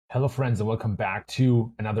Hello, friends, and welcome back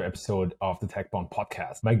to another episode of the TechBond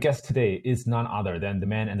podcast. My guest today is none other than the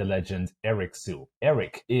man and the legend, Eric Siu.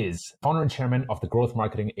 Eric is founder and chairman of the growth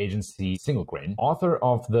marketing agency Single Grain, author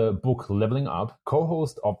of the book Leveling Up,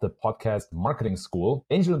 co-host of the podcast Marketing School,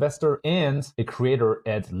 angel investor, and a creator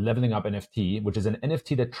at Leveling Up NFT, which is an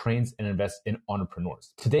NFT that trains and invests in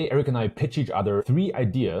entrepreneurs. Today, Eric and I pitch each other 3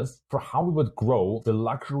 ideas for how we would grow the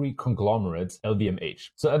luxury conglomerate LVMH.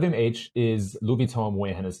 So LVMH is Louis Vuitton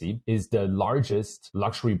Moet Hennessy, is the largest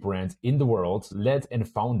luxury brand in the world, led and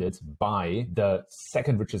founded by the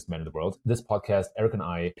second richest man in the world. This podcast, Eric and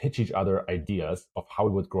I pitch each other ideas of how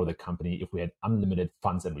we would grow the company if we had unlimited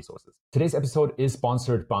funds and resources. Today's episode is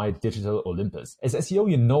sponsored by Digital Olympus. As SEO,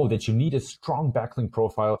 you know that you need a strong backlink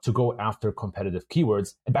profile to go after competitive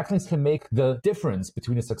keywords, and backlinks can make the difference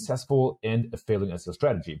between a successful and a failing SEO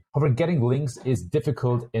strategy. However, getting links is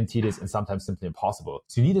difficult and tedious and sometimes simply impossible.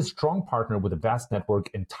 So you need a strong partner with a vast network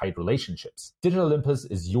and tight relationships. Digital Olympus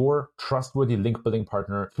is your trustworthy link building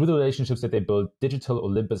partner. Through the relationships that they build, Digital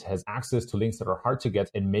Olympus has access to links that are hard to get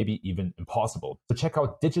and maybe even impossible. So check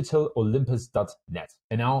out digitalolympus.net.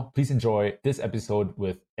 And now please enjoy this episode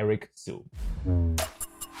with Eric Siu.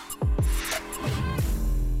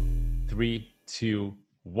 3, 2,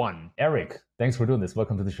 1. Eric, thanks for doing this.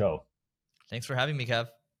 Welcome to the show. Thanks for having me, Kev.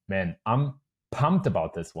 Man, I'm pumped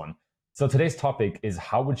about this one. So today's topic is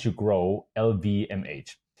how would you grow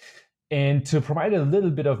LVMH? And to provide a little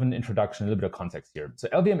bit of an introduction, a little bit of context here. So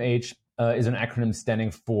LVMH is an acronym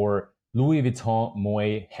standing for Louis Vuitton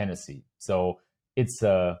Moet Hennessy. So it's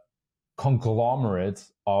a conglomerate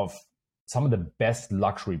of some of the best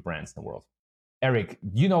luxury brands in the world. Eric,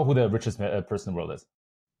 you know who the richest person in the world is?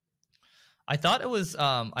 I thought it was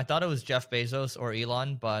Jeff Bezos or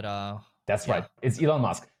Elon, but that's right. It's Elon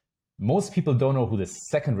Musk. Most people don't know who the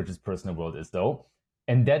second richest person in the world is, though,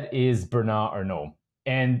 and that is Bernard Arnault.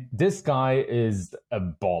 And this guy is a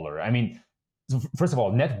baller. I mean, first of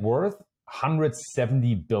all, net worth,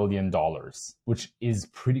 $170 billion, which is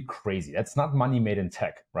pretty crazy. That's not money made in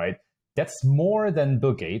tech, right? That's more than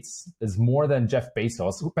Bill Gates, is more than Jeff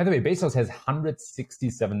Bezos. By the way, Bezos has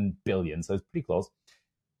 167 billion, so it's pretty close.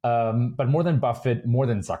 But more than Buffett, more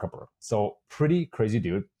than Zuckerberg. So pretty crazy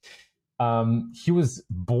dude. He was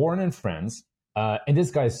born in France, and this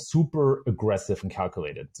guy is super aggressive and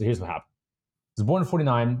calculated. So here's what happened. He was born in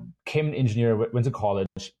 1949, became an engineer, went to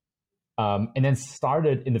college, and then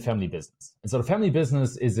started in the family business. And so the family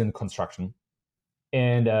business is in construction.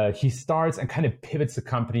 And he starts and kind of pivots the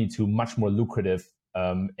company to a much more lucrative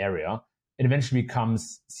area, and eventually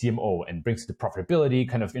becomes CMO and brings it to profitability,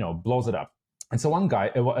 kind of, blows it up. And so one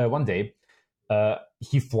day,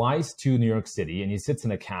 he flies to New York City and he sits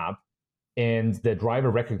in a cab, and the driver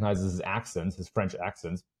recognizes his accent, his French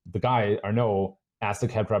accent. The guy, Arnault, asked the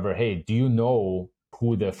cab driver, "Hey, do you know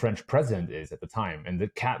who the French president is at the time?" And the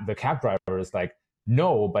cab driver is like,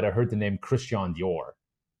 "No, but I heard the name Christian Dior."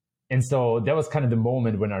 And so that was kind of the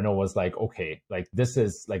moment when Arnault was like, okay, like this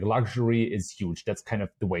is like luxury is huge. That's kind of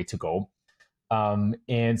the way to go.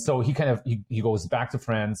 And so he goes back to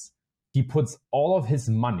France. He puts all of his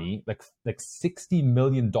money, like $60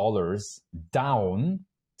 million down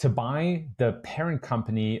to buy the parent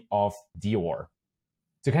company of Dior.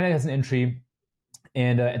 So kind of has an entry.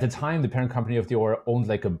 And at the time, the parent company of Dior owned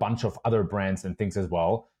like a bunch of other brands and things as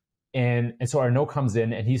well. And so Arnault comes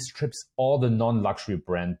in and he strips all the non-luxury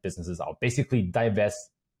brand businesses out, basically divests,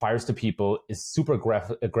 fires the people, is super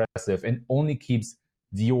aggressive, and only keeps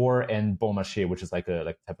Dior and Bon Marché, which is like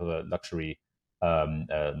type of a luxury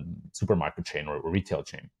supermarket chain or retail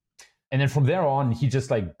chain. And then from there on, he just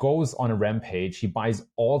like goes on a rampage. He buys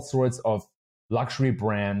all sorts of luxury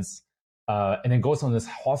brands, and then goes on this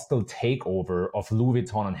hostile takeover of Louis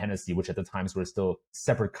Vuitton and Hennessy, which at the times were still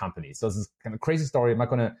separate companies. So this is kind of crazy story. I'm not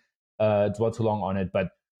going to dwell too long on it, but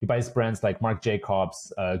he buys brands like Marc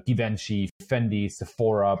Jacobs, Givenchy, Fendi,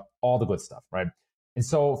 Sephora, all the good stuff, right? And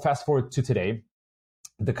so fast forward to today,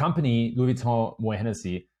 the company Louis Vuitton Moet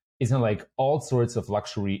Hennessy is in like all sorts of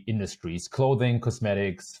luxury industries: clothing,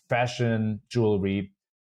 cosmetics, fashion, jewelry,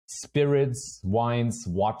 spirits, wines,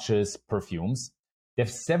 watches, perfumes. They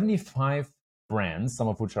have 75 brands, some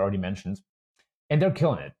of which I already mentioned, and they're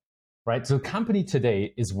killing it, right? So the company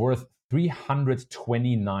today is worth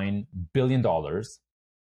 $329 billion.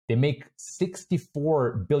 They make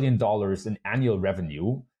 $64 billion in annual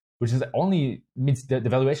revenue, which is only means the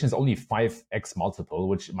valuation is only 5x multiple,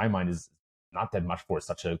 which in my mind is not that much for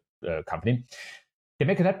such a company. They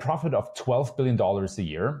make a net profit of $12 billion a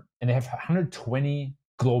year, and they have 120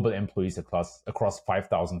 global employees across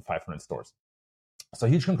 5,500 stores. So a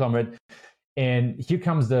huge conglomerate. And here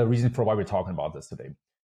comes the reason for why we're talking about this today.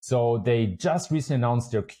 So they just recently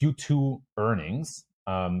announced their Q2 earnings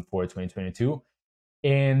for 2022.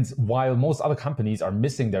 And while most other companies are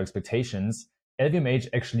missing their expectations, LVMH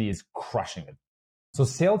actually is crushing it. So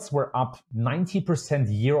sales were up 90%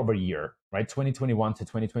 year over year, right? 2021 to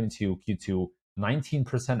 2022 Q2,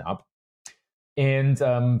 19% up. And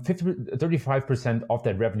 35% of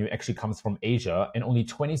that revenue actually comes from Asia and only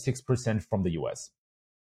 26% from the US.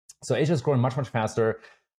 So Asia is growing much, much faster.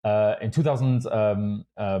 In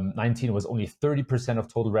 2019, it was only 30%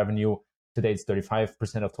 of total revenue. Today, it's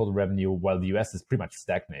 35% of total revenue, while the US is pretty much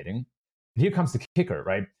stagnating. And here comes the kicker,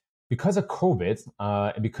 right? Because of COVID,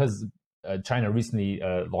 and because China recently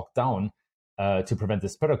locked down to prevent the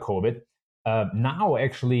spread of COVID, now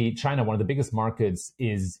actually China, one of the biggest markets,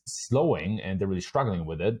 is slowing and they're really struggling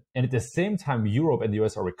with it. And at the same time, Europe and the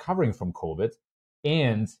US are recovering from COVID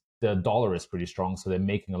and the dollar is pretty strong. So they're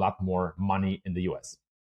making a lot more money in the US.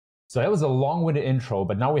 So that was a long-winded intro,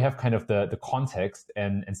 but now we have kind of the context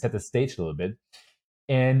and set the stage a little bit.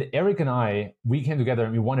 And Eric and I, we came together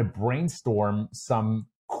and we want to brainstorm some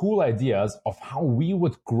cool ideas of how we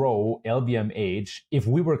would grow LVMH if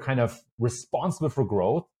we were kind of responsible for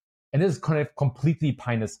growth. And this is kind of completely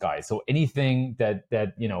pie in the sky. So anything that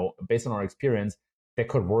based on our experience, that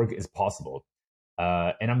could work is possible.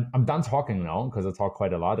 And I'm done talking now because I talk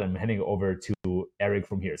quite a lot. I'm handing it over to Eric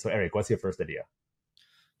from here. So Eric, what's your first idea?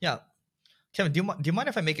 Yeah, Kevin, do you mind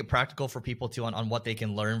if I make it practical for people to on what they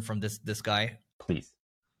can learn from this guy? Please.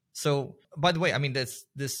 So, by the way, I mean this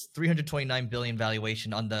 329 billion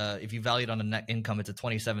valuation on if you value it on a net income, it's a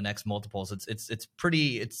 27x multiples. It's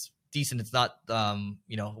decent. It's not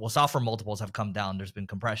well, software multiples have come down. There's been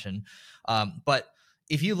compression, but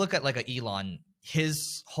if you look at like a Elon,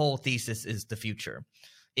 his whole thesis is the future.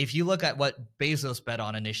 If you look at what Bezos bet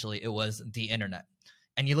on initially, it was the internet.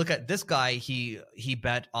 And you look at this guy, he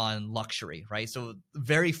bet on luxury, right? So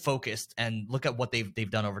very focused, and look at what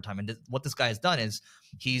they've done over time. And what this guy has done is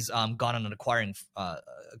he's gone on an acquiring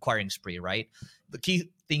spree, right? The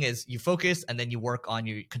key thing is you focus and then you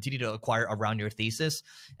continue to acquire around your thesis,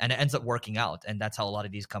 and it ends up working out. And that's how a lot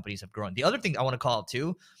of these companies have grown. The other thing I want to call out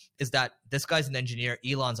too is that this guy's an engineer.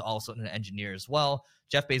 Elon's also an engineer as well.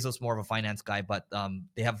 Jeff Bezos more of a finance guy, but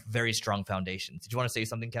they have very strong foundations. Did you want to say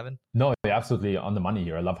something, Kevin? No, you're absolutely on the money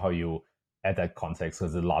here. I love how you add that context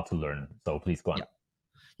because there's a lot to learn. So please go on.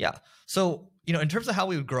 Yeah. So, in terms of how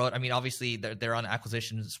we would grow it, I mean, obviously they're on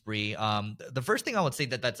acquisition spree. The first thing I would say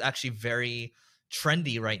that's actually very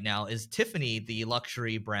trendy right now is Tiffany, the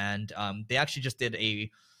luxury brand. They actually just did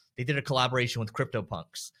a collaboration with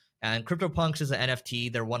CryptoPunks. And CryptoPunks is an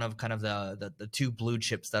NFT. They're one of kind of the two blue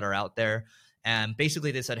chips that are out there. And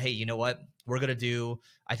basically they said, hey, you know what? We're going to do,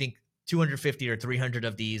 I think, 250 or 300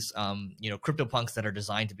 of these, CryptoPunks that are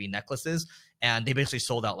designed to be necklaces. And they basically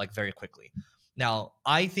sold out like very quickly. Now,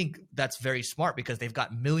 I think that's very smart because they've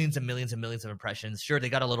got millions and millions and millions of impressions. Sure, they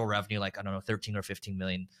got a little revenue, like, I don't know, 13 or 15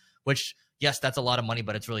 million, which, yes, that's a lot of money,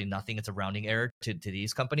 but it's really nothing. It's a rounding error to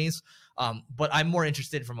these companies. But I'm more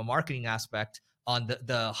interested from a marketing aspect on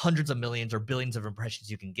the hundreds of millions or billions of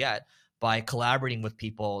impressions you can get by collaborating with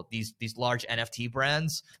people, these large NFT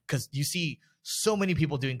brands, because you see so many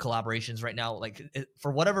people doing collaborations right now. Like,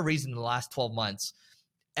 for whatever reason, in the last 12 months,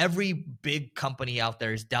 every big company out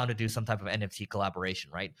there is down to do some type of NFT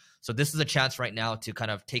collaboration, right? So this is a chance right now to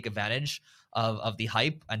kind of take advantage of the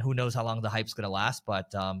hype, and who knows how long the hype's going to last,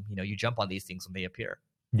 but you jump on these things when they appear.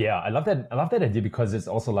 Yeah, I love that idea because there's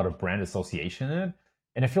also a lot of brand association in it.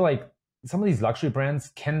 And I feel like some of these luxury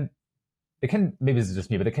brands maybe it's just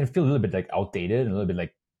me, but they can feel a little bit like outdated and a little bit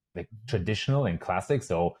like traditional and classic.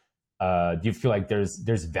 So do you feel like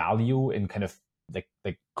there's value in kind of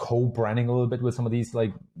like co-branding a little bit with some of these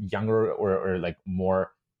like younger or like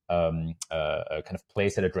more kind of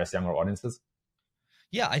plays that address younger audiences?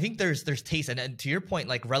 Yeah, I think there's taste, and to your point,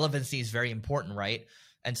 like relevancy is very important, right?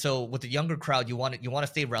 And so with the younger crowd, you want to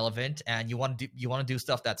stay relevant, and you want to do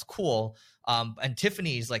stuff that's cool. And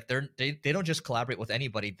Tiffany's like they don't just collaborate with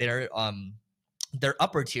anybody. They're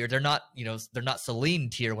upper tier. They're not Celine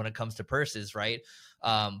tier when it comes to purses, right?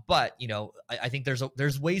 But I think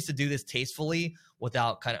there's ways to do this tastefully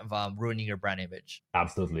without kind of ruining your brand image.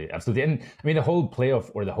 Absolutely. And I mean, the whole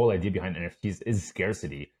the whole idea behind NFTs is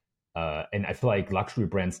scarcity. And I feel like luxury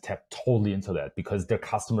brands tap totally into that because their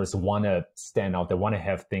customers want to stand out. They want to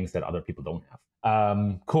have things that other people don't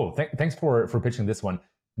have. Cool. Thanks for pitching this one.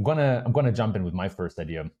 I'm gonna jump in with my first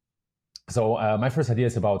idea. So my first idea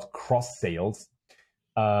is about cross sales.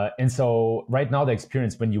 And so right now the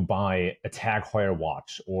experience when you buy a Tag Heuer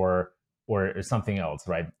watch or something else,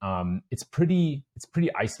 right? It's pretty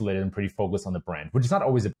isolated and pretty focused on the brand, which is not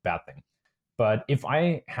always a bad thing. But if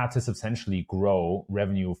I had to substantially grow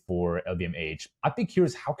revenue for LVMH, I'd be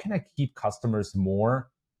curious, how can I keep customers more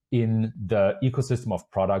in the ecosystem of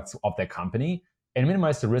products of their company and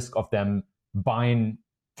minimize the risk of them buying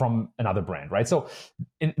from another brand, right? So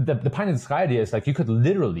the pie in the sky idea is like you could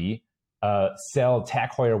literally sell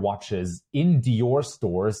Tag Heuer watches in Dior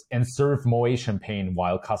stores and serve Moet champagne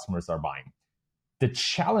while customers are buying. The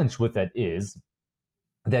challenge with that is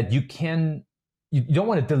that you don't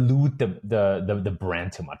want to dilute the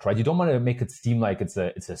brand too much, right? You don't want to make it seem like it's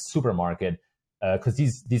a supermarket, because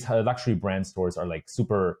these luxury brand stores are like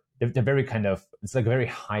they're very kind of, it's like a very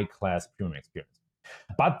high class premium experience.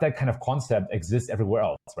 But that kind of concept exists everywhere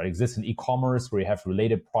else, right? It exists in e-commerce where you have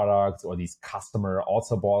related products or these customer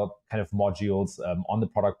also bought kind of modules on the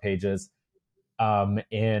product pages.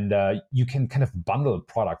 And you can kind of bundle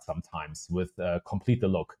products sometimes with complete the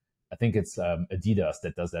look. I think it's Adidas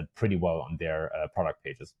that does that pretty well on their product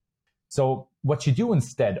pages. So what you do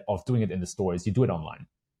instead of doing it in the store is you do it online,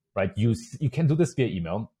 right? You can do this via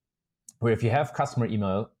email, where if you have customer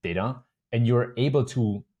email data and you're able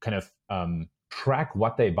to kind of track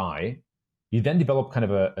what they buy, you then develop kind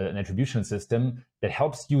of an attribution system that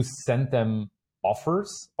helps you send them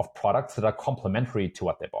offers of products that are complementary to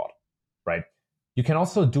what they bought, right? You can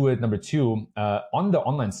also do it, number two, on the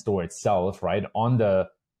online store itself, right? On the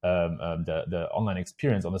online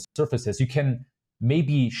experience, on the surfaces, you can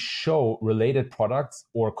maybe show related products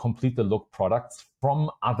or complete the look products from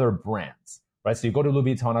other brands, right? So you go to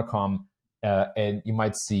LouisVuitton.com and you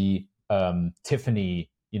might see Tiffany,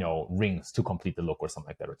 rings to complete the look or something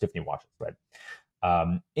like that, or Tiffany watches, right?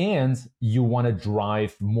 And you want to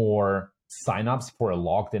drive more signups for a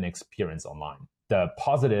logged-in experience online. The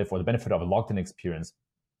positive or the benefit of a logged-in experience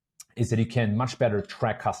is that you can much better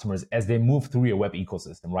track customers as they move through your web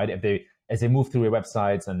ecosystem, right? As they move through your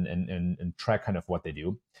websites and track kind of what they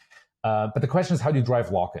do. But the question is, how do you drive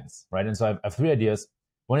lock-ins, right? And so I have three ideas.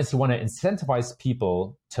 One is you want to incentivize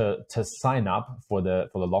people to sign up for the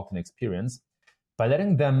locked-in experience by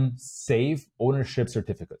letting them save ownership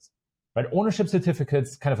certificates, right? Ownership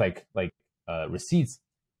certificates, kind of like receipts,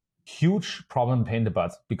 huge problem, pain in the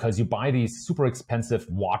butt, because you buy these super expensive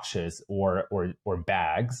watches or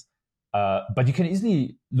bags, but you can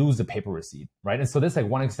easily lose the paper receipt, right? And so this, like,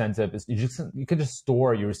 one incentive is you can just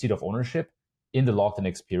store your receipt of ownership in the logged-in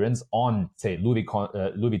experience on, say,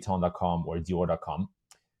 LouisVuitton.com or Dior.com.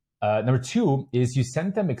 Number two is you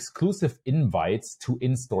send them exclusive invites to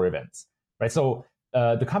in-store events, right? So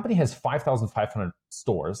the company has 5,500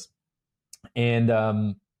 stores,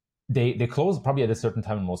 and they close probably at a certain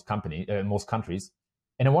time in most countries.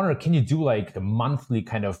 And I wonder, can you do like a monthly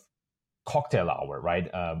kind of cocktail hour, right?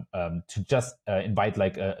 To just invite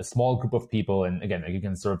like a small group of people, and again, like you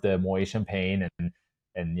can serve the Moet champagne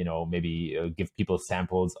and maybe give people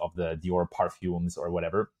samples of the Dior perfumes or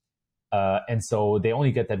whatever. And so they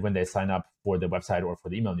only get that when they sign up for the website or for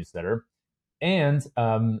the email newsletter. And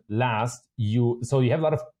last, you have a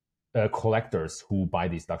lot of collectors who buy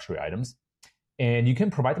these luxury items, and you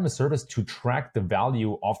can provide them a service to track the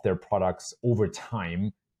value of their products over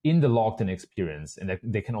time in the logged-in experience, and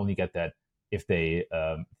they can only get that if they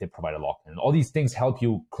provide a lock-in. All these things help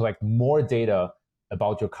you collect more data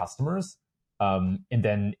about your customers, and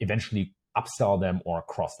then eventually upsell them or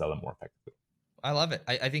cross-sell them more effectively. I love it.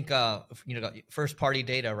 I think first party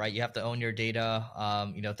data, right? You have to own your data.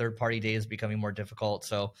 Third party data is becoming more difficult.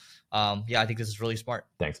 So I think this is really smart.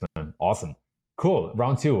 Thanks, man. Awesome. Cool.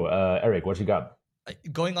 Round two. Eric, what you got?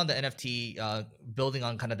 Going on the NFT, building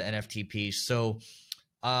on kind of the NFT piece. So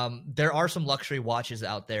there are some luxury watches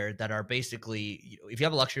out there that are basically, if you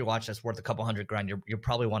have a luxury watch that's worth a couple $100,000, you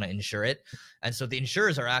probably want to insure it. And so the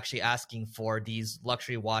insurers are actually asking for these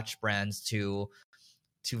luxury watch brands to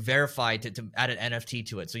verify, to add an NFT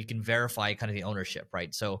to it, so you can verify kind of the ownership,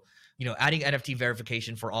 right? So, adding NFT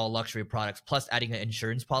verification for all luxury products, plus adding an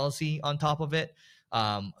insurance policy on top of it.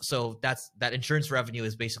 So that insurance revenue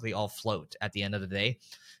is basically all float at the end of the day.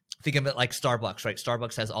 Think of it like Starbucks, right?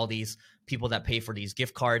 Starbucks has all these people that pay for these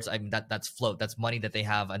gift cards. I mean, that's float. That's money that they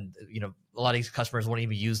have, and a lot of these customers won't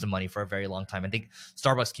even use the money for a very long time. I think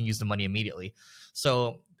Starbucks can use the money immediately.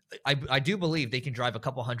 So I do believe they can drive a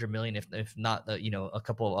couple $100 million, if not a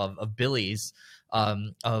couple of billies,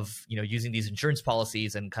 of using these insurance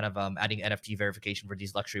policies and kind of adding NFT verification for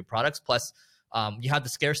these luxury products. Plus, you have the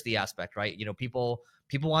scarcity aspect, right? People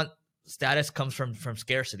want status comes from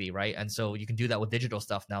scarcity, right? And so you can do that with digital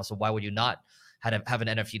stuff now. So why would you not have an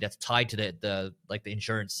NFT that's tied to the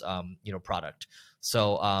insurance product?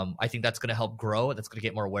 So I think that's going to help grow. That's going to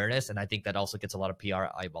get more awareness, and I think that also gets a lot of PR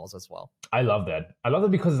eyeballs as well. I love that. I love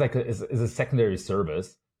it because it's a secondary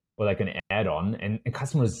service. or like an add-on, and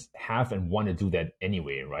customers have and want to do that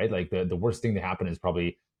anyway, right? Like the worst thing to happen is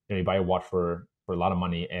probably you buy a watch for a lot of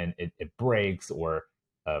money and it breaks or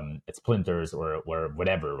it splinters or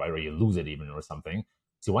whatever, right? Or you lose it even or something.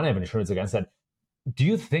 So you want to have insurance against that. Do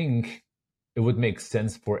you think it would make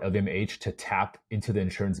sense for LVMH to tap into the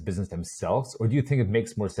insurance business themselves, or do you think it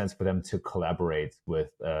makes more sense for them to collaborate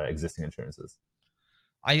with existing insurances?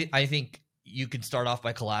 I think you can start off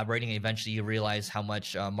by collaborating, and eventually you realize how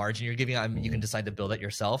much margin you're giving. You can decide to build it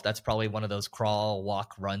yourself. That's probably one of those crawl,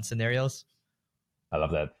 walk, run scenarios. I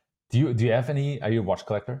love that. Do you have any? Are you a watch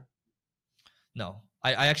collector? No,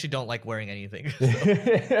 I actually don't like wearing anything.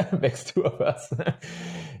 Makes two of us.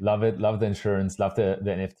 Love it. Love the insurance. Love the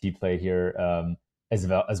NFT play here as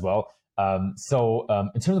well. So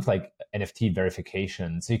in terms of like NFT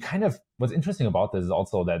verification, so you kind of, what's interesting about this is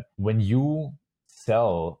also that when you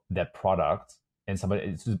sell that product and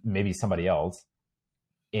maybe somebody else,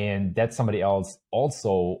 and that somebody else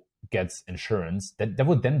also gets insurance, that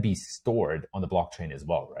would then be stored on the blockchain as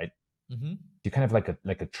well, right? Mm-hmm. You kind of like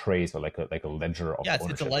a trace or like a ledger of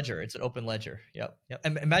ownership. It's a ledger. It's an open ledger. Yep.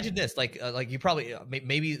 And imagine this, like you probably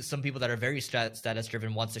maybe some people that are very status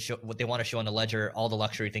driven wants to show what they want to show on the ledger, all the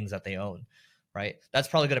luxury things that they own, right? That's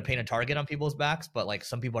probably going to paint a target on people's backs, but like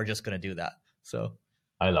some people are just going to do that. So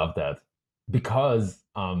I love that because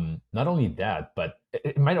not only that, but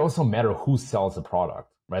it might also matter who sells the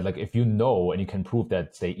product, right? Like if you know and you can prove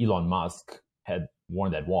that, say, Elon Musk had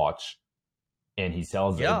worn that watch and he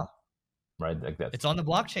sells it. Right, like that. It's on the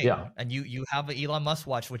blockchain, and you have an Elon Musk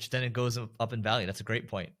watch, which then it goes up in value. That's a great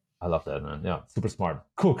point. I love that, man. Yeah, super smart.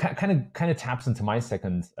 Cool. Kind of taps into my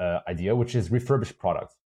second idea, which is refurbished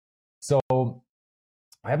products. So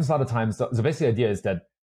I happen a lot of times. So basically, the idea is that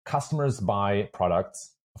customers buy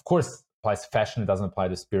products. Of course, applies to fashion. It doesn't apply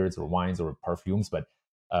to spirits or wines or perfumes, but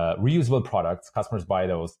reusable products. Customers buy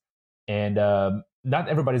those, and not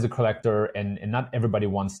everybody's a collector, and not everybody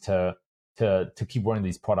wants to keep wearing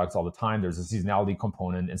these products all the time. There's a seasonality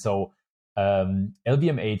component. And so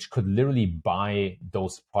LVMH could literally buy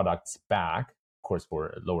those products back, of course, for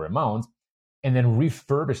a lower amount, and then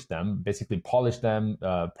refurbish them, basically polish them,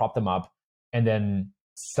 prop them up, and then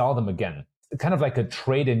sell them again. Kind of like a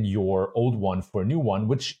trade in your old one for a new one,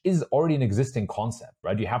 which is already an existing concept,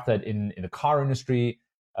 right? You have that in the car industry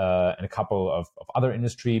and a couple of other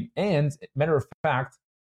industry. And matter of fact,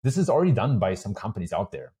 this is already done by some companies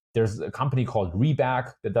out there. There's a company called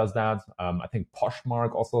Reebok that does that. I think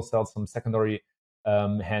Poshmark also sells some secondary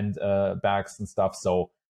hand bags and stuff.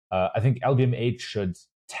 So I think LVMH should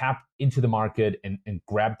tap into the market and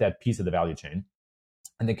grab that piece of the value chain.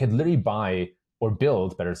 And they can literally buy or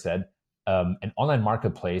build, better said, an online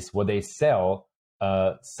marketplace where they sell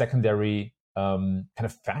secondary kind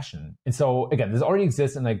of fashion. And so again, this already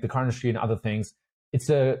exists in like the car industry and other things. It's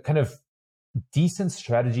a kind of decent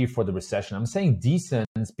strategy for the recession. I'm saying decent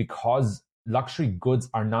because luxury goods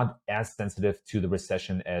are not as sensitive to the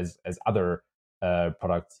recession as other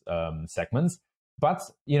product segments. But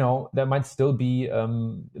that might still be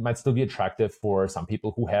attractive for some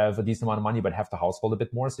people who have a decent amount of money but have to household a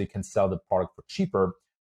bit more, so you can sell the product for cheaper.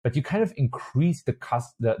 But you kind of increase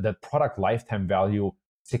the product lifetime value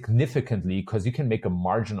significantly because you can make a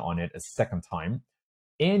margin on it a second time.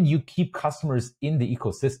 And you keep customers in the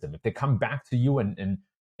ecosystem. If they come back to you and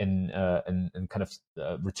kind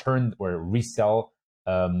of return or resell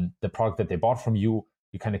the product that they bought from you,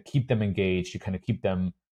 you kind of keep them engaged. You kind of keep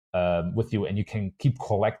them with you, and you can keep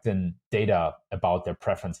collecting data about their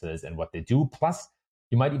preferences and what they do. Plus,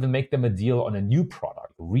 you might even make them a deal on a new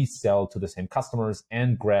product, resell to the same customers,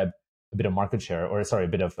 and grab a bit of market share, a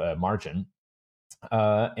bit of margin.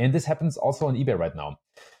 And this happens also on eBay right now.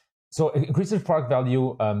 So it increases product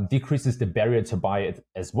value, decreases the barrier to buy it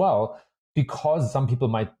as well, because some people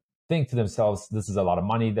might think to themselves, this is a lot of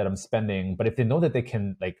money that I'm spending. But if they know that they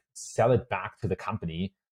can like sell it back to the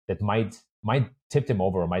company, that might tip them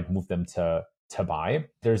over or might move them to buy.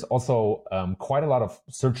 There's also quite a lot of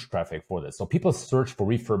search traffic for this. So people search for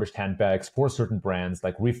refurbished handbags for certain brands,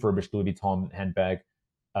 like refurbished Louis Vuitton handbag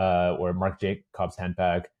or Marc Jacobs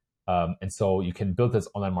handbag. And so you can build this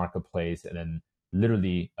online marketplace and then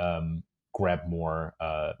literally grab more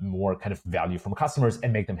kind of value from customers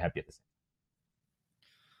and make them happy at the same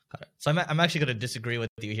time. So I'm actually going to disagree with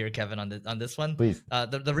you here, Kevin, on this one. Please.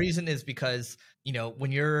 The reason is because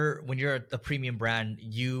when you're a premium brand,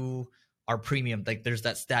 you are premium. Like there's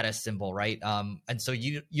that status symbol, right? And so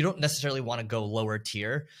you don't necessarily want to go lower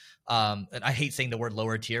tier. And I hate saying the word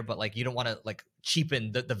lower tier, but like you don't want to like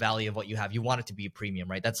cheapen the value of what you have. You want it to be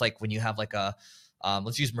premium, right? That's like when you have like a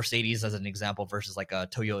Let's use Mercedes as an example versus like a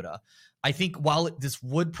Toyota. I think while this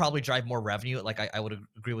would probably drive more revenue, like I would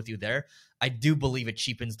agree with you there, I do believe it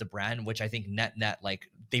cheapens the brand, which I think net, like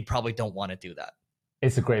they probably don't want to do that.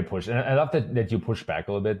 It's a great push, and I love that you push back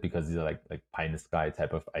a little bit, because these are like pie in the sky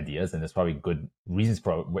type of ideas, and there's probably good reasons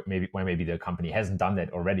for why maybe the company hasn't done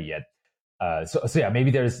that already yet. So yeah, maybe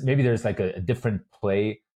there's like a different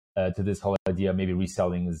play to this whole idea. Maybe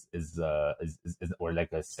reselling is or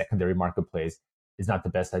like a secondary marketplace is not the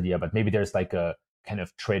best idea, but maybe there's like a kind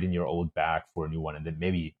of trade in your old back for a new one, and then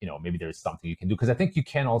maybe there's something you can do, because I think you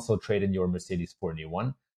can also trade in your Mercedes for a new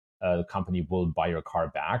one. The company will buy your car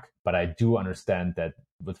back, but I do understand that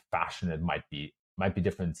with fashion it might be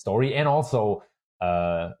different story, and also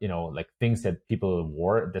like things that people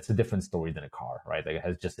wore, that's a different story than a car, right? Like it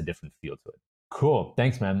has just a different feel to it. Cool,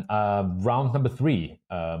 thanks, man. Round number 3.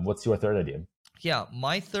 What's your third idea? Yeah,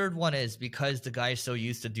 my third one is, because the guy's so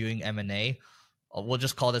used to doing M&A, we'll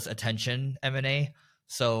just call this attention M&A.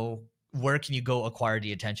 So where can you go acquire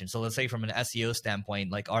the attention? So let's say from an SEO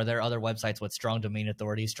standpoint, like are there other websites with strong domain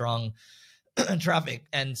authority, strong traffic,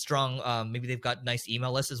 and strong, maybe they've got nice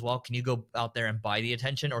email lists as well. Can you go out there and buy the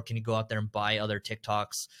attention, or can you go out there and buy other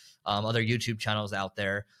TikToks, other YouTube channels out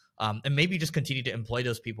there? And maybe just continue to employ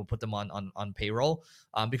those people, put them on payroll.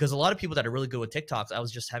 Because a lot of people that are really good with TikToks, I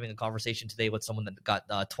was just having a conversation today with someone that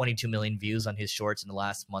got 22 million views on his shorts in the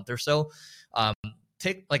last month or so.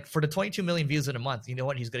 Like for the 22 million views in a month, you know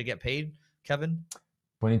what he's going to get paid, Kevin?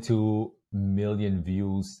 22 million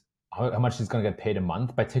views. How much is going to get paid a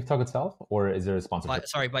month by TikTok itself, or is there a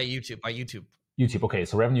sponsorship? By YouTube. YouTube. Okay,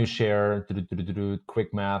 so revenue share.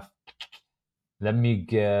 Quick math. Let me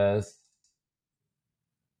guess.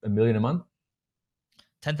 $1 million a month.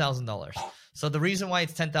 $10,000. So the reason why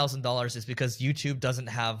it's $10,000 is because YouTube doesn't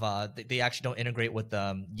have, they actually don't integrate with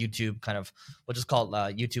YouTube kind of, we'll just call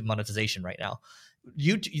it YouTube monetization right now.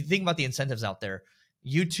 You think about the incentives out there.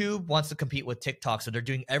 YouTube wants to compete with TikTok, so they're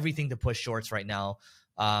doing everything to push shorts right now.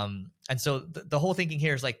 And so the whole thinking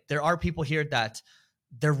here is like, there are people here that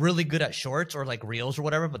they're really good at shorts or like reels or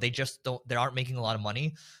whatever, but they aren't making a lot of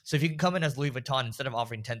money. So if you can come in as Louis Vuitton, instead of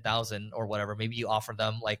offering 10,000 or whatever, maybe you offer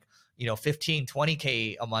them like, 15,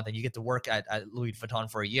 20K a month, and you get to work at Louis Vuitton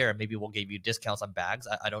for a year. Maybe we'll give you discounts on bags.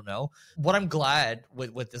 I don't know. What I'm glad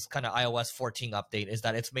with this kind of iOS 14 update is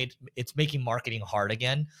that it's making marketing hard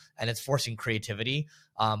again, and it's forcing creativity.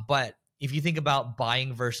 But if you think about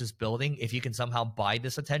buying versus building, if you can somehow buy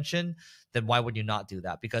this attention, then why would you not do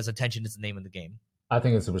that? Because attention is the name of the game. I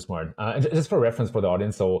think it's super smart. Just for reference for the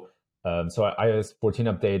audience, so iOS 14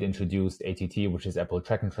 update introduced ATT, which is Apple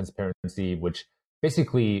Tracking Transparency, which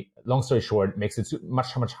basically, long story short, makes it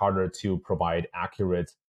much harder to provide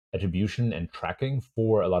accurate attribution and tracking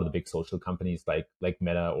for a lot of the big social companies like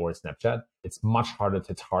Meta or Snapchat. It's much harder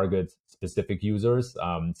to target specific users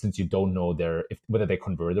since you don't know whether they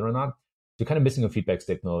converted or not. You're kind of missing a feedback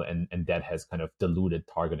signal, and that has kind of diluted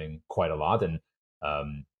targeting quite a lot. And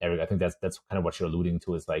Eric, I think that's kind of what you're alluding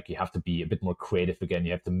to, is like you have to be a bit more creative again.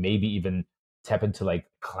 You have to maybe even tap into like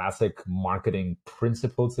classic marketing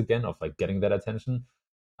principles again of like getting that attention.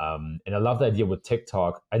 And I love the idea with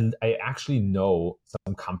TikTok. I actually know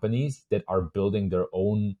some companies that are building their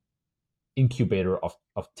own incubator of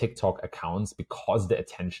TikTok accounts because the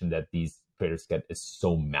attention that these creators get is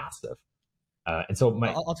so massive. And so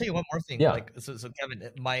I'll tell you one more thing. Yeah. Like, so Kevin,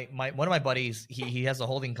 my one of my buddies, he has a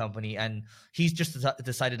holding company, and he's just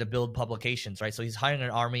decided to build publications, right? So he's hiring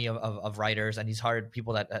an army of writers, and he's hired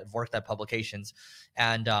people that have worked at publications,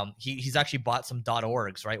 and he's actually bought some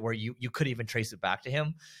 .orgs, right, where you could even trace it back to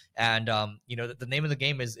him. And the name of the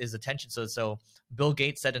game is attention. So Bill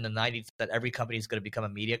Gates said in the 90s that every company is going to become a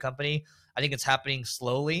media company. I think it's happening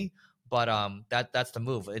slowly. But that's the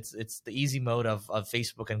move. It's the easy mode of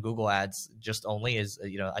Facebook and Google ads just only is,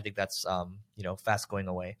 I think that's, fast going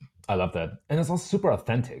away. I love that. And it's also super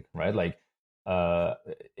authentic, right? Like I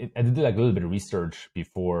did like a little bit of research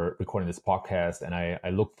before recording this podcast, and I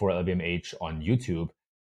looked for LVMH on YouTube.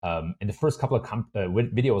 And the first couple of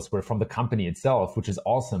videos were from the company itself, which is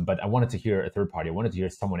awesome. But I wanted to hear a third party. I wanted to hear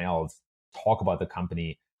someone else talk about the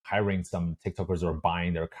company. Hiring some TikTokers or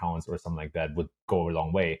buying their accounts or something like that would go a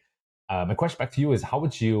long way. My question back to you is,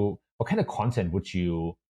 what kind of content would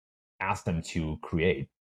you ask them to create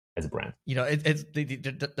as a brand? It's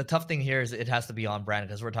the tough thing here is it has to be on brand,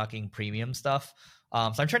 because we're talking premium stuff.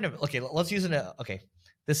 So I'm trying to, let's use it.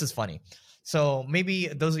 This is funny. So maybe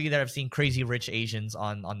those of you that have seen Crazy Rich Asians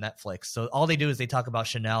on Netflix. So all they do is they talk about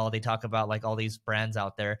Chanel. They talk about like all these brands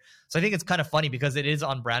out there. So I think it's kind of funny because it is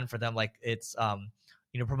on brand for them. Like it's,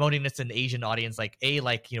 promoting this to an Asian audience, like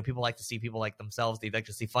people like to see people like themselves. They like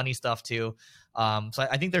to see funny stuff too. So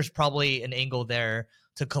I think there's probably an angle there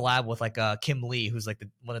to collab with like Kim Lee, who's like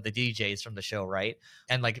one of the DJs from the show, right?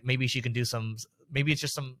 And like maybe she can do maybe it's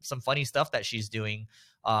just some funny stuff that she's doing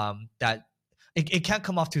that it can't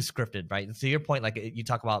come off too scripted, right? To your point, like you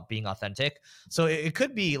talk about being authentic. So it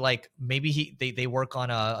could be like maybe they work on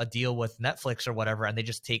a deal with Netflix or whatever, and they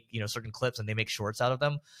just take, certain clips and they make shorts out of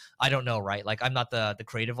them. I don't know, right? Like I'm not the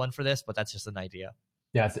creative one for this, but that's just an idea.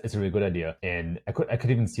 Yeah, it's a really good idea. And I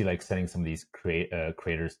could even see like sending some of these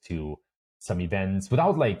creators to some events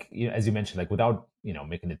without like, as you mentioned, like without,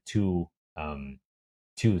 making it too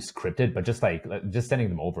scripted, but just just sending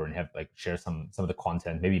them over and have like share some of the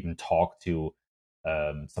content, maybe even talk to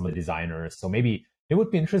some of the designers. So maybe it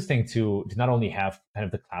would be interesting to not only have kind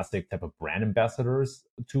of the classic type of brand ambassadors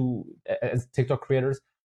as TikTok creators,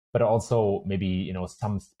 but also maybe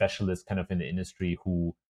some specialists kind of in the industry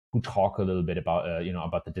who talk a little bit about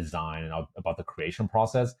about the design and about the creation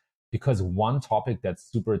process. Because one topic that's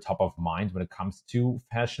super top of mind when it comes to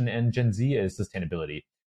fashion and Gen Z is sustainability.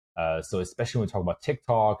 So especially when we talk about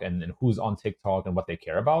TikTok and who's on TikTok and what they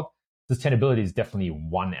care about, sustainability is definitely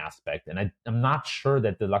one aspect. And I'm not sure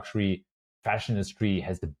that the luxury fashion industry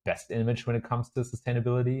has the best image when it comes to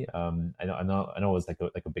sustainability. I know it's like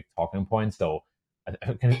a big talking point. So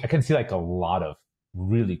I can see like a lot of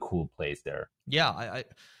really cool plays there. Yeah,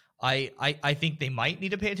 I think they might need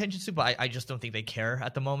to pay attention to, but I just don't think they care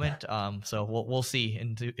at the moment. So we'll see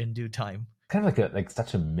in due time. Kind of like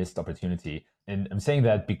such a missed opportunity. And I'm saying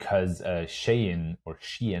that because Shein,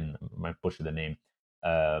 I might butcher the name,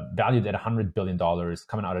 valued at $100 billion,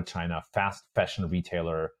 coming out of China, fast fashion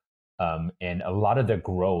retailer. And a lot of their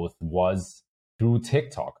growth was through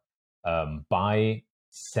TikTok, by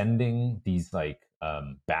sending these like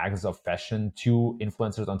bags of fashion to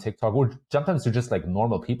influencers on TikTok, or sometimes to just like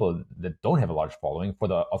normal people that don't have a large following for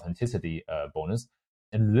the authenticity bonus,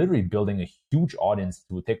 and literally building a huge audience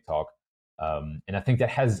through TikTok. And I think that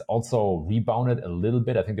has also rebounded a little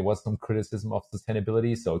bit. I think there was some criticism of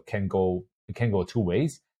sustainability, so it can go two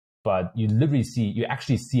ways. But you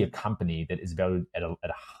actually see a company that is valued at a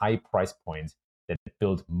high price point that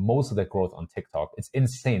built most of their growth on TikTok. It's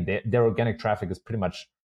insane. Their organic traffic is pretty much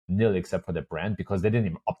nil except for their brand, because they didn't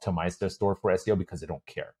even optimize their store for SEO because they don't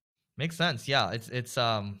care. Makes sense. Yeah, it's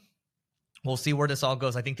we'll see where this all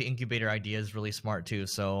goes. I think the incubator idea is really smart too.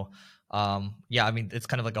 So yeah, I mean, it's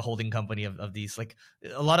kind of like a holding company of these, like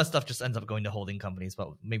a lot of stuff just ends up going to holding companies, but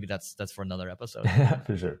maybe that's for another episode.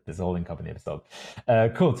 For sure. This is a holding company episode.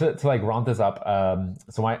 Cool. To like round this up.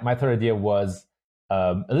 So my third idea was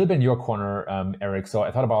a little bit in your corner, Eric. So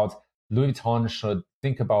I thought about Louis Vuitton should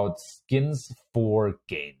think about skins for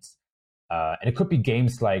games. And it could be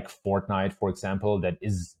games like Fortnite, for example, that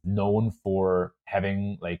is known for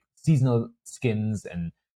having like seasonal skins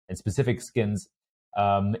and specific skins.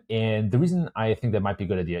 And the reason I think that might be a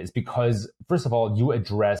good idea is because, first of all, you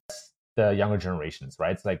address the younger generations,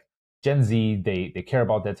 right? It's like Gen Z, they care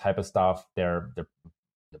about that type of stuff. They're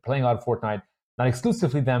playing a lot of Fortnite, not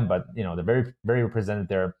exclusively them, but they're very, very represented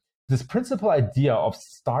there. This principal idea of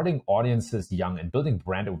starting audiences young and building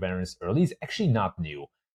brand awareness early is actually not new.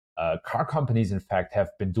 Car companies, in fact,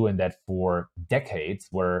 have been doing that for decades,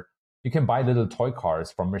 where you can buy little toy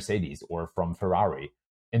cars from Mercedes or from Ferrari.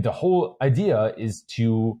 And the whole idea is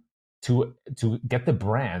to get the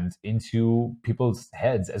brand into people's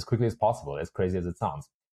heads as quickly as possible, as crazy as it sounds.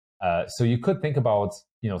 So you could think about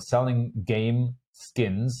selling game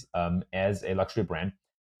skins as a luxury brand,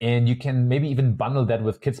 and you can maybe even bundle that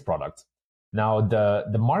with kids products. Now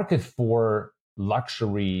the market for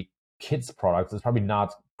luxury kids products is probably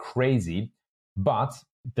not crazy, but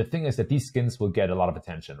the thing is that these skins will get a lot of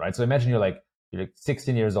attention, right? So imagine you're like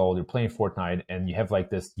 16 years old, you're playing Fortnite, and you have like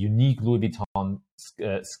this unique Louis Vuitton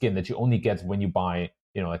skin that you only get when you buy,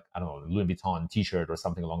 like, I don't know, Louis Vuitton t-shirt or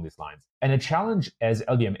something along these lines. And a challenge as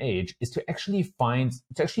LVMH is to actually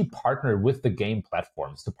partner with the game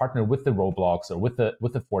platforms, to partner with the Roblox or with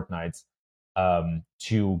the Fortnites,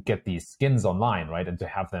 to get these skins online, right? And to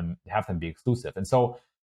have them be exclusive. And so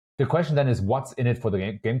the question then is, what's in it for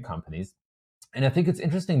the game companies? And I think it's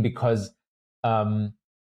interesting because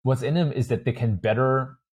what's in them is that they can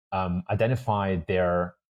better identify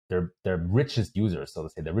their richest users, so to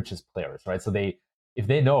say, the richest players, right? So if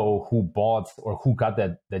they know who bought or who got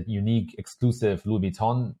that unique exclusive Louis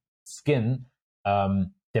Vuitton skin,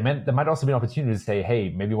 there might also be an opportunity to say, hey,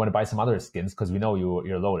 maybe you want to buy some other skins because we know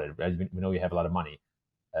you're loaded, right? We know you have a lot of money,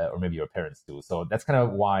 or maybe your parents do. So that's kind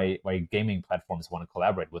of why gaming platforms want to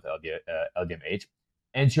collaborate with LVMH.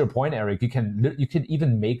 And to your point, Eric, you can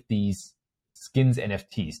even make these skins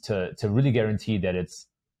NFTs to really guarantee that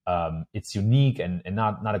it's unique and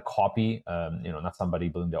not a copy, not somebody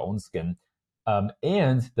building their own skin.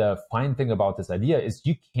 And the fine thing about this idea is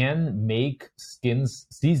you can make skins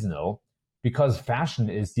seasonal because fashion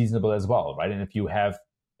is seasonable as well, right? And if you have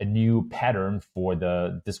a new pattern for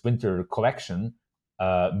this winter collection,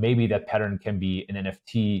 maybe that pattern can be an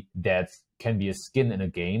NFT that can be a skin in a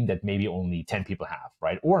game that maybe only 10 people have,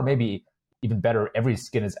 right? Or maybe even better, every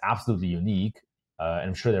skin is absolutely unique. And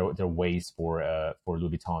I'm sure there are ways for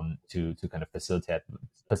Louis Vuitton to kind of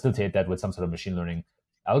facilitate that with some sort of machine learning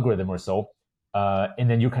algorithm or so. And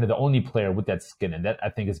then you're kind of the only player with that skin. And that I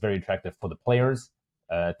think is very attractive for the players.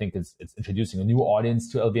 I think it's introducing a new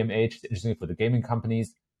audience to LVMH. It's interesting for the gaming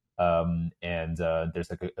companies. And there's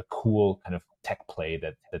like a cool kind of tech play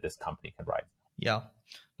that this company can ride. Yeah.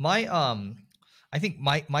 I think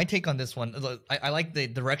my take on this one, I like the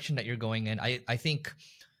direction that you're going in. I think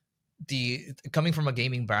coming from a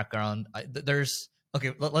gaming background,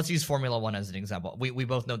 let's use Formula One as an example. We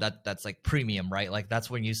both know that that's like premium, right? Like that's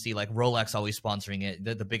when you see like Rolex always sponsoring it,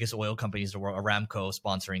 the biggest oil companies in the world, Aramco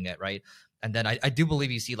sponsoring it, right? And then I do believe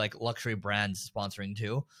you see like luxury brands sponsoring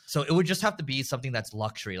too. So it would just have to be something that's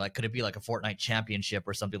luxury. Like, could it be like a Fortnite championship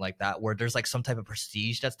or something like that, where there's like some type of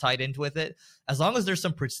prestige that's tied into with it? As long as there's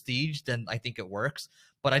some prestige, then I think it works.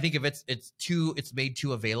 But I think if it's made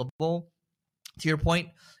too available, to your point,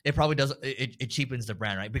 it probably does. It cheapens the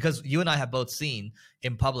brand, right? Because you and I have both seen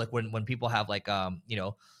in public when people have like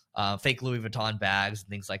fake Louis Vuitton bags and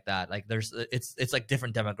things like that. Like it's like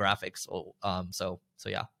different demographics. So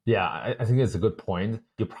yeah. Yeah, I think it's a good point.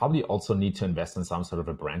 You probably also need to invest in some sort of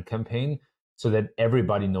a brand campaign so that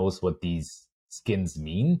everybody knows what these skins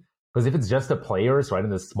mean. Because if it's just the players, right, in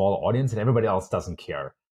the small audience and everybody else doesn't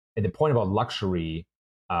care. And the point about luxury,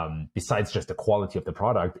 besides just the quality of the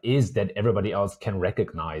product, is that everybody else can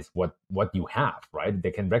recognize what you have, right?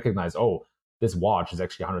 They can recognize, oh, this watch is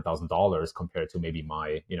actually $100,000 compared to maybe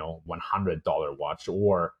my, $100 watch,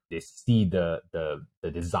 or they see the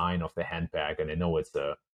design of the handbag and they know it's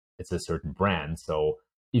a certain brand. So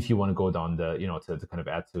if you want to go down the, to kind of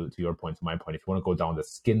add to your point, to my point, if you want to go down the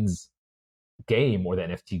skins game or the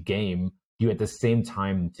NFT game, you at the same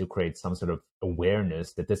time to create some sort of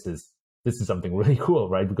awareness that this is something really cool,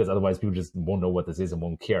 right? Because otherwise people just won't know what this is and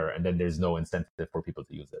won't care. And then there's no incentive for people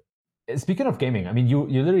to use it. Speaking of gaming, I mean, you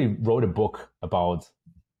literally wrote a book about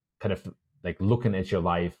kind of like looking at your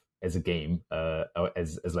life as a game,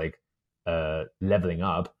 as like leveling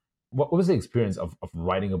up. What was the experience of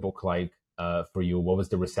writing a book like for you? What was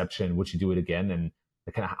the reception? Would you do it again? And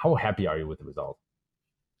kind of how happy are you with the result?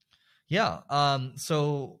 Yeah.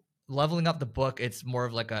 So leveling up the book, it's more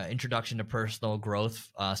of like an introduction to personal growth,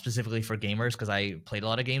 specifically for gamers, because I played a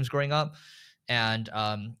lot of games growing up. And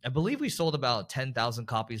I believe we sold about 10,000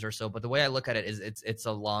 copies or so. But the way I look at it is it's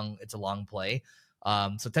a long play.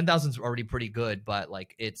 So 10,000 is already pretty good. But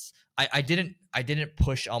like I didn't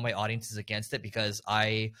push all my audiences against it, because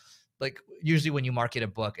usually when you market a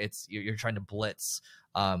book, you're trying to blitz.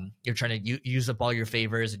 You're trying to use up all your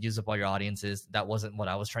favors and use up all your audiences. That wasn't what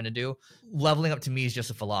I was trying to do. Leveling up to me is just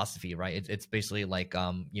a philosophy, right? It's basically like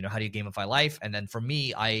how do you gamify life? And then for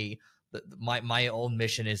me, my own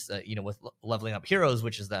mission is with Leveling Up Heroes,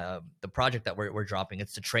 which is the project that we're dropping.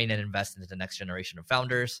 It's to train and invest into the next generation of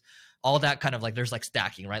founders. All that kind of like, there's like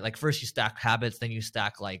stacking, right? Like first you stack habits, then you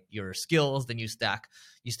stack like your skills, then you stack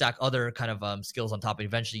other kind of skills on top, and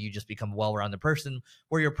eventually you just become a well-rounded person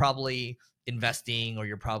where you're probably investing, or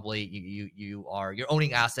you're probably you're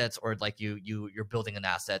owning assets, or like you're building an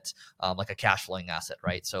asset, like a cash flowing asset,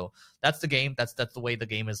 right? So that's the game. That's the way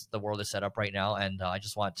the world is set up right now, and I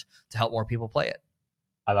just want to help more people play it.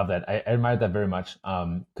 I love that. I admire that very much,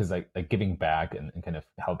 because like giving back and kind of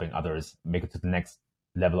helping others make it to the next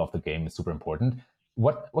level of the game is super important.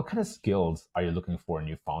 What kind of skills are you looking for in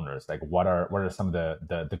new founders? Like what are some of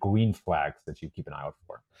the green flags that you keep an eye out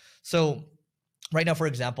for? So right now, for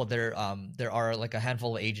example, there are like a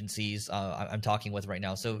handful of agencies I'm talking with right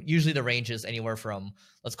now. So usually the range is anywhere from,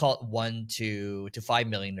 let's call it 1 to 5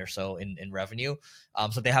 million or so in revenue.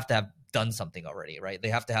 So they have to have done something already, right? They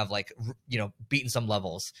have to have like beaten some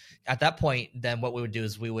levels. At that point, then what we would do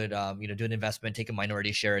is we would do an investment, take a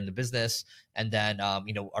minority share in the business, and then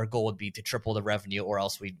our goal would be to triple the revenue, or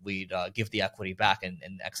else we'd give the equity back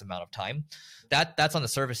in X amount of time. That's on the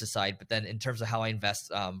services side. But then in terms of how I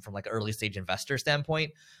invest from like an early stage investor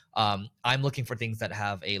standpoint, I'm looking for things that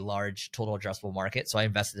have a large total addressable market. So I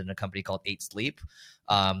invested in a company called 8 Sleep.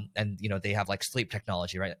 And they have like sleep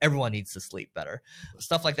technology, right? Everyone needs to sleep better.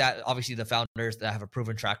 Stuff like that. Obviously the founders that have a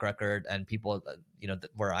proven track record, and people,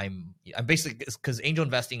 where I'm basically, because angel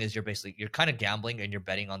investing is you're kind of gambling and you're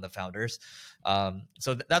betting on the founders.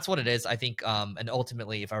 So that's what it is. I think, and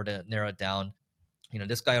ultimately, if I were to narrow it down,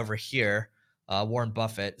 this guy over here, Warren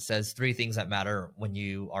Buffett, says 3 things that matter when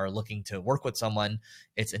you are looking to work with someone.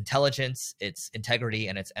 It's intelligence, it's integrity,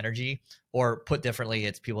 and it's energy. Or put differently,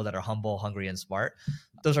 it's people that are humble, hungry, and smart.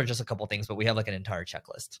 Those are just a couple things, but we have like an entire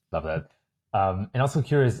checklist. Love that. And also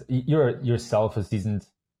curious, you're yourself a seasoned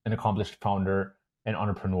and accomplished founder and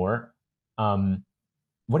entrepreneur.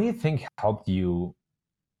 What do you think helped you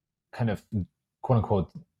kind of, quote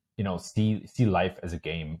unquote, see life as a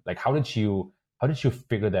game? Like, how did you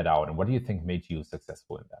figure that out, and what do you think made you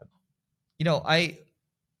successful in that?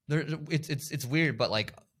 It's weird, but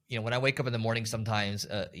like, when I wake up in the morning, sometimes,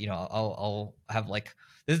 I'll have like,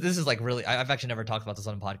 this is like really, I've actually never talked about this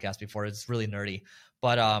on a podcast before. It's really nerdy,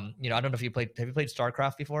 but I don't know if have you played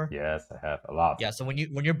StarCraft before? Yes, I have a lot. Yeah. So when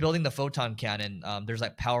you're building the photon cannon, there's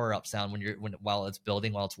like power up sound while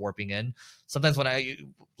it's warping in. Sometimes when I,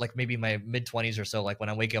 like maybe my mid-20s or so, like when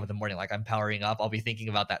I'm waking up in the morning, like I'm powering up, I'll be thinking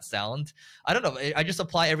about that sound. I don't know. I just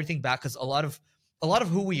apply everything back, because a lot of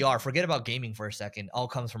who we are, forget about gaming for a second, all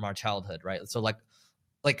comes from our childhood, right? So like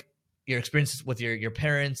your experiences with your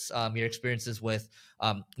parents, your experiences with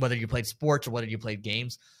whether you played sports or whether you played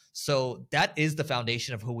games. So that is the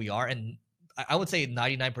foundation of who we are. And I would say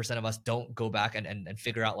 99% of us don't go back and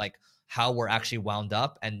figure out like how we're actually wound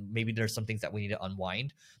up, and maybe there's some things that we need to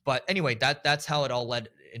unwind. But anyway, that's how it all led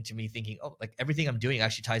into me thinking, oh, like everything I'm doing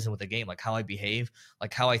actually ties in with the game, like how I behave,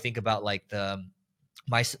 like how I think about like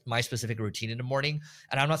my specific routine in the morning.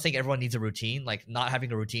 And I'm not saying everyone needs a routine. Like not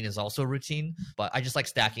having a routine is also a routine, but I just like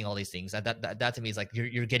stacking all these things. That to me is like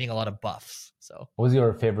you're getting a lot of buffs. So what was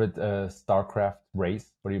your favorite StarCraft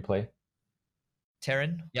race? What do you play?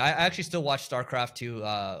 Terran. Yeah, I actually still watch StarCraft 2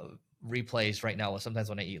 replays right now, sometimes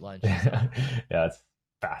when I eat lunch. Yeah, it's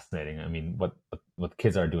fascinating. I mean, what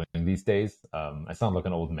kids are doing these days, I sound like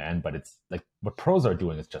an old man, but it's like what pros are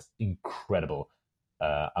doing is just incredible.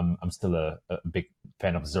 I'm still a big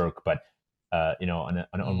fan of Zerg, but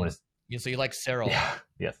on one. So you like Serral? Yeah,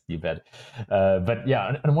 yes, you bet. But yeah,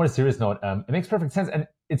 on a more serious note, it makes perfect sense, and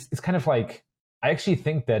it's kind of like I actually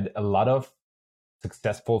think that a lot of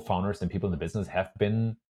successful founders and people in the business have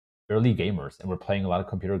been early gamers and were playing a lot of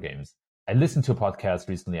computer games. I listened to a podcast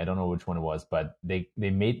recently. I don't know which one it was, but they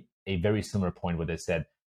made a very similar point where they said,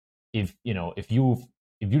 if you've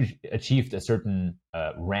achieved a certain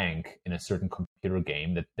rank in a certain computer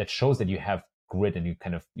game, that shows that you have grit and you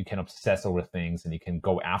can obsess over things and you can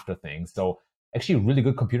go after things. So actually really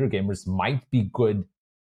good computer gamers might be good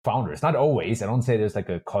founders. Not always. I don't say there's like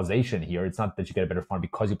a causation here. It's not that you get a better founder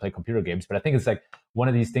because you play computer games, but I think it's like one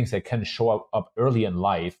of these things that can show up early in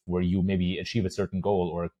life where you maybe achieve a certain goal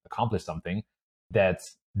or accomplish something that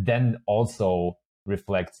then also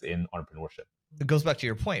reflects in entrepreneurship. It goes back to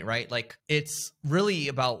your point, right? Like it's really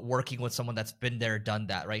about working with someone that's been there, done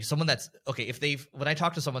that, right? Someone that's okay. When I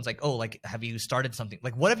talk to someone's like, oh, like, have you started something?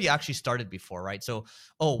 Like, what have you actually started before, right? So,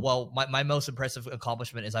 oh, well, my most impressive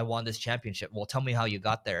accomplishment is I won this championship. Well, tell me how you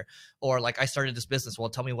got there. Or like, I started this business. Well,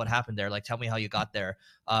 tell me what happened there. Like, tell me how you got there.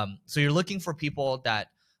 So you're looking for people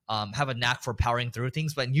that have a knack for powering through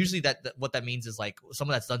things, but usually what that means is like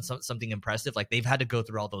someone that's done something impressive. Like they've had to go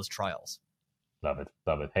through all those trials. Love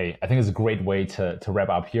it. Hey, I think it's a great way to wrap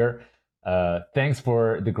up here. Thanks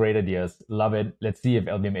for the great ideas. Love it. Let's see if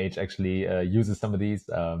LVMH actually uses some of these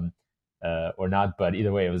or not. But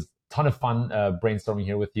either way, it was a ton of fun brainstorming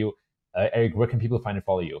here with you. Eric, where can people find and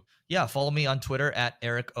follow you? Yeah, follow me on Twitter at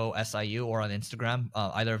EricOSIU or on Instagram.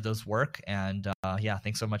 Either of those work. And yeah,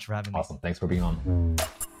 thanks so much for having me. Awesome. Thanks for being on.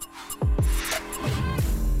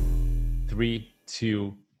 3,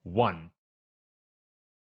 2, 1.